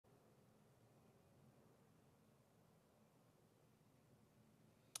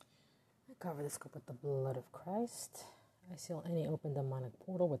Cover this cup with the blood of Christ. I seal any open demonic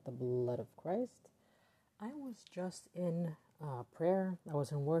portal with the blood of Christ. I was just in prayer. I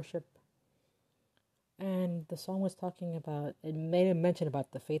was in worship. And the song was talking about, it made a mention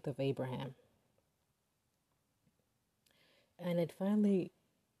about the faith of Abraham. And it finally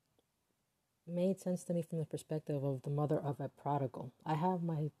made sense to me from the perspective of the mother of a prodigal. I have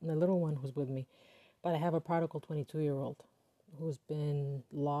my little one who's with me, but I have a prodigal 22-year-old who's been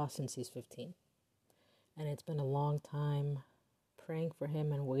lost since he's 15. And it's been a long time praying for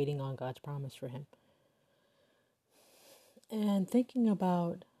him and waiting on God's promise for him. And thinking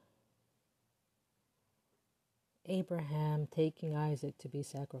about Abraham taking Isaac to be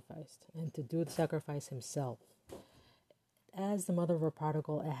sacrificed and to do the sacrifice himself. As the mother of a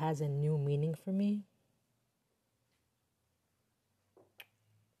prodigal, it has a new meaning for me.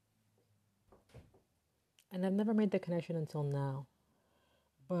 And I've never made the connection until now.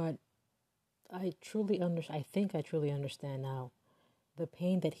 But I think I truly understand now the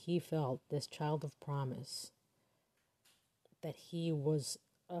pain that he felt, this child of promise, that he was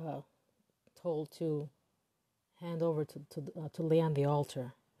told to hand over to lay on the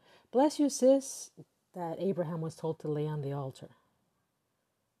altar. Bless you, sis, that Abraham was told to lay on the altar.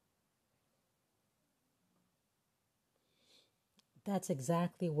 That's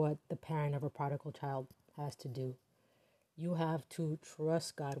exactly what the parent of a prodigal child has to do. You have to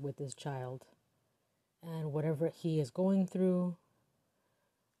trust God with this child. And whatever he is going through,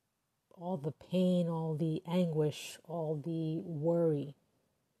 all the pain, all the anguish, all the worry.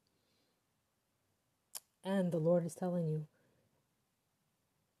 And the Lord is telling you,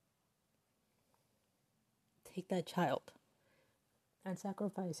 take that child and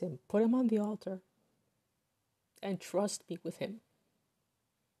sacrifice him. Put him on the altar and trust me with him.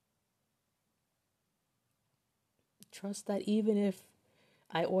 Trust that even if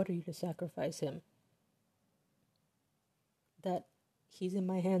I order you to sacrifice him, that he's in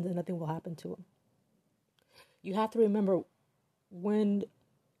my hands and nothing will happen to him. You have to remember when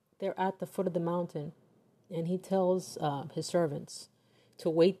they're at the foot of the mountain and he tells his servants to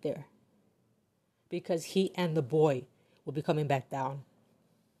wait there because he and the boy will be coming back down.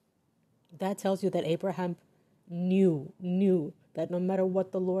 That tells you that Abraham knew that no matter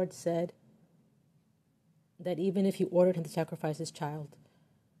what the Lord said, that even if he ordered him to sacrifice his child,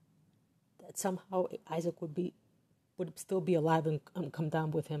 that somehow Isaac would still be alive and come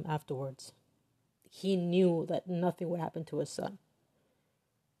down with him afterwards. He knew that nothing would happen to his son.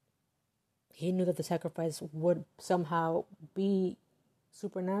 He knew that the sacrifice would somehow be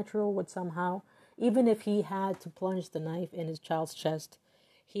supernatural, would somehow, even if he had to plunge the knife in his child's chest,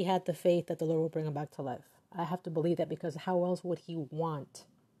 he had the faith that the Lord would bring him back to life. I have to believe that, because how else would he want?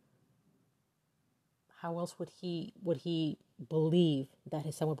 How else would he believe that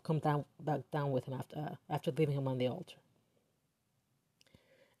his son would come back down with him after leaving him on the altar?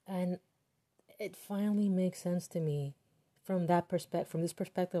 And it finally makes sense to me from this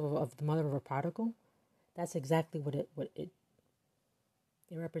perspective of the mother of a prodigal. That's exactly what it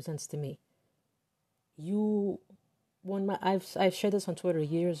represents to me. I've shared this on Twitter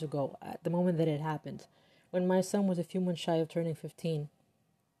years ago, at the moment that it happened. When my son was a few months shy of turning 15,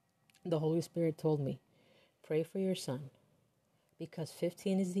 the Holy Spirit told me, pray for your son, because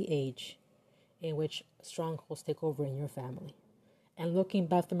 15 is the age in which strongholds take over in your family. And looking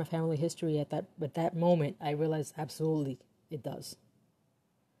back through my family history at that moment, I realized absolutely it does.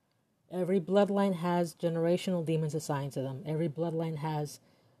 Every bloodline has generational demons assigned to them. Every bloodline has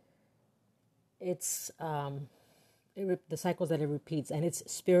the cycles that it repeats, and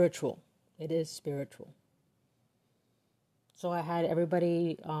it's spiritual. It is spiritual. So I had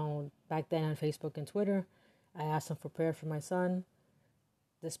everybody back then on Facebook and Twitter. I asked them for prayer for my son.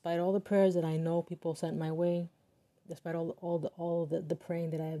 Despite all the prayers that I know people sent my way, despite all the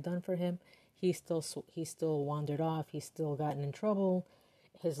praying that I have done for him, he still wandered off. He's still gotten in trouble.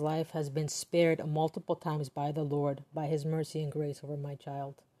 His life has been spared multiple times by the Lord, by his mercy and grace over my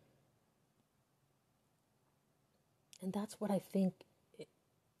child. And that's what I think.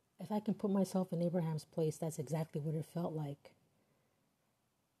 If I can put myself in Abraham's place, that's exactly what it felt like.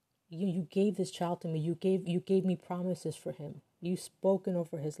 You gave this child to me. You gave me promises for him. You've spoken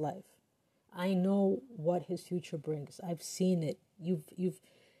over his life. I know what his future brings. I've seen it. You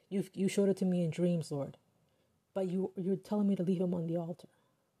showed it to me in dreams, Lord. But you're telling me to leave him on the altar.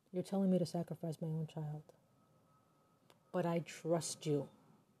 You're telling me to sacrifice my own child. But I trust you.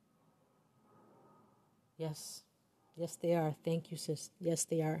 Yes. Yes, they are. Thank you, sis. Yes,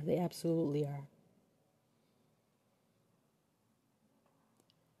 they are. They absolutely are.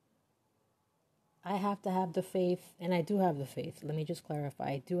 I have to have the faith, and I do have the faith. Let me just clarify.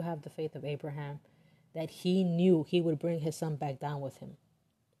 I do have the faith of Abraham that he knew he would bring his son back down with him,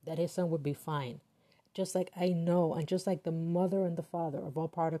 that his son would be fine. Just like I know, and just like the mother and the father of all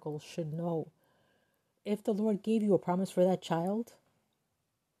prodigals should know, if the Lord gave you a promise for that child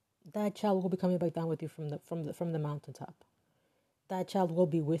will be coming back down with you from the mountaintop. That child will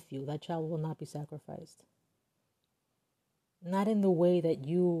be with you. That child will not be sacrificed. Not in the way that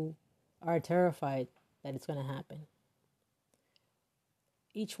you are terrified that it's going to happen.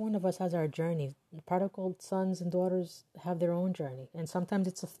 Each one of us has our journey. Prodigal sons and daughters have their own journey. And sometimes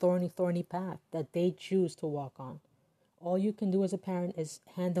it's a thorny path that they choose to walk on. All you can do as a parent is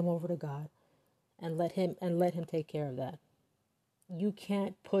hand them over to God and let him take care of that. You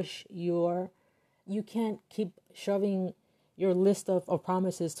can't you can't keep shoving your list of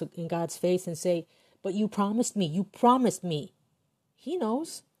promises in God's face and say, but you promised me. He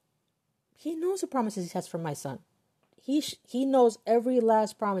knows the promises he has for my son. He knows every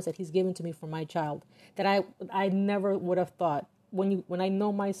last promise that he's given to me for my child that I never would have thought. When I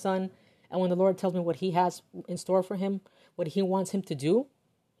know my son, and when the Lord tells me what he has in store for him, what he wants him to do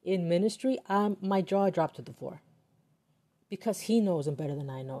in ministry, my jaw dropped to the floor. Because he knows him better than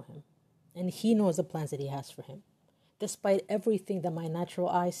I know him. And he knows the plans that he has for him. Despite everything that my natural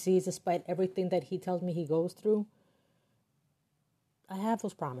eye sees, despite everything that he tells me he goes through, I have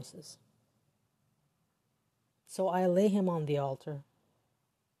those promises. So I lay him on the altar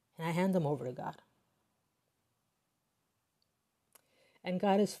and I hand him over to God. And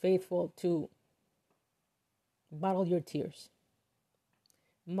God is faithful to bottle your tears.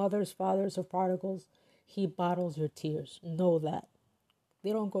 Mothers, fathers of prodigals, he bottles your tears. Know that.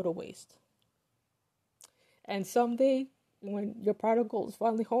 They don't go to waste. And someday, when your prodigal is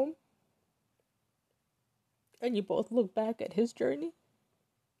finally home, and you both look back at his journey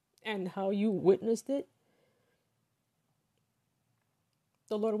and how you witnessed it,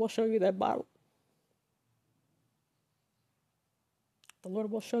 the Lord will show you that bottle. The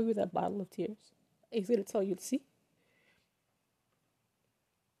Lord will show you that bottle of tears. He's going to tell you, see,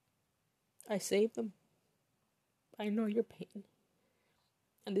 I saved them. I know your pain.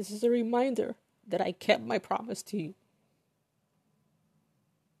 And this is a reminder that I kept my promise to you.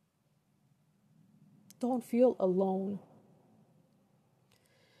 Don't feel alone.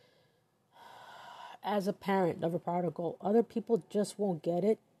 As a parent of a prodigal, other people just won't get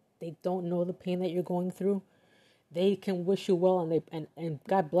it. They don't know the pain that you're going through. They can wish you well, and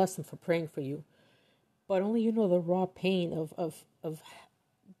God bless them for praying for you. But only you know the raw pain of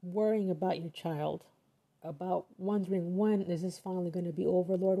worrying about your child, about wondering, when is this finally going to be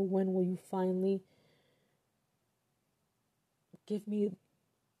over, Lord? When will you finally give me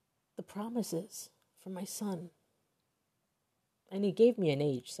the promises for my son? And he gave me an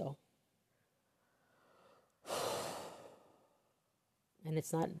age, so. And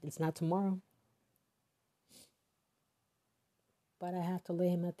it's not tomorrow. But I have to lay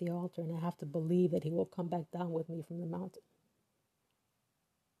him at the altar, and I have to believe that he will come back down with me from the mountain.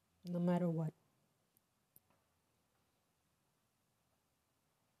 No matter what.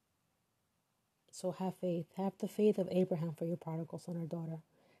 So have faith. Have the faith of Abraham for your prodigal son or daughter.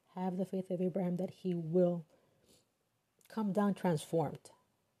 Have the faith of Abraham that he will come down transformed.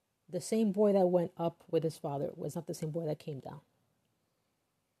 The same boy that went up with his father was not the same boy that came down.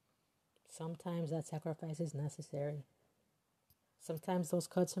 Sometimes that sacrifice is necessary. Sometimes those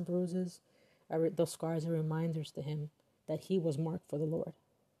cuts and bruises, those scars are reminders to him that he was marked for the Lord.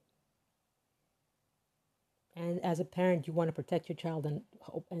 And as a parent, you want to protect your child and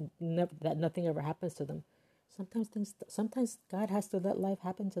hope that nothing ever happens to them. Sometimes God has to let life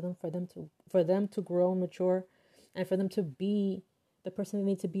happen to them for them to grow and mature, and for them to be the person they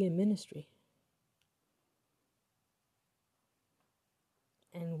need to be in ministry.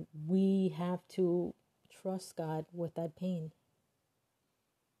 And we have to trust God with that pain.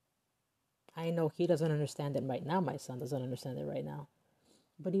 I know he doesn't understand it right now. My son doesn't understand it right now.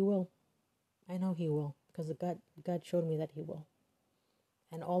 But he will. I know he will. Because God showed me that he will.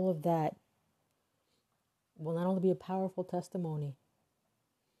 And all of that will not only be a powerful testimony,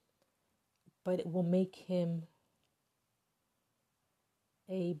 but it will make him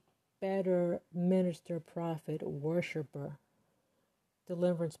a better minister, prophet, worshiper,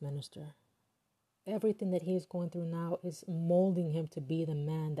 deliverance minister. Everything that he is going through now is molding him to be the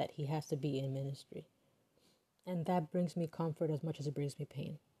man that he has to be in ministry. And that brings me comfort as much as it brings me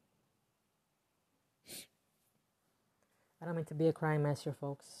pain. I don't mean to be a crying mess here,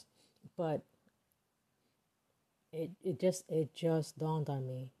 folks, but it just dawned on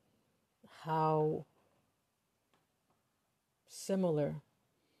me how similar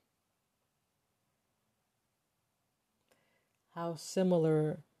how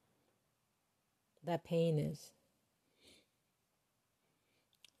similar that pain is.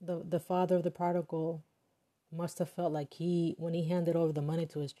 The father of the prodigal must have felt like when he handed over the money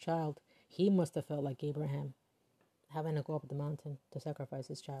to his child, he must have felt like Abraham, having to go up the mountain to sacrifice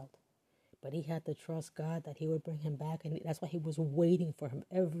his child. But he had to trust God that he would bring him back, and that's why he was waiting for him.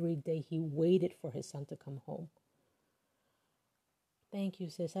 Every day he waited for his son to come home. Thank you,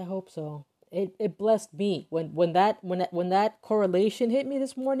 sis. I hope so. It blessed me. When that correlation hit me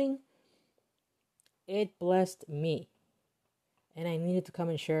this morning, it blessed me. And I needed to come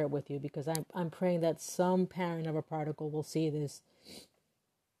and share it with you, because I'm praying that some parent of a prodigal will see this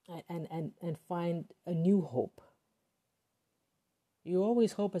and find a new hope. You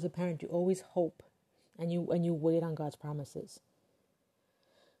always hope as a parent. You always hope, and you wait on God's promises.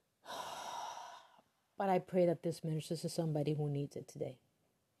 But I pray that this ministers to somebody who needs it today,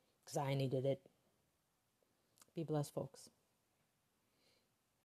 because I needed it. Be blessed, folks.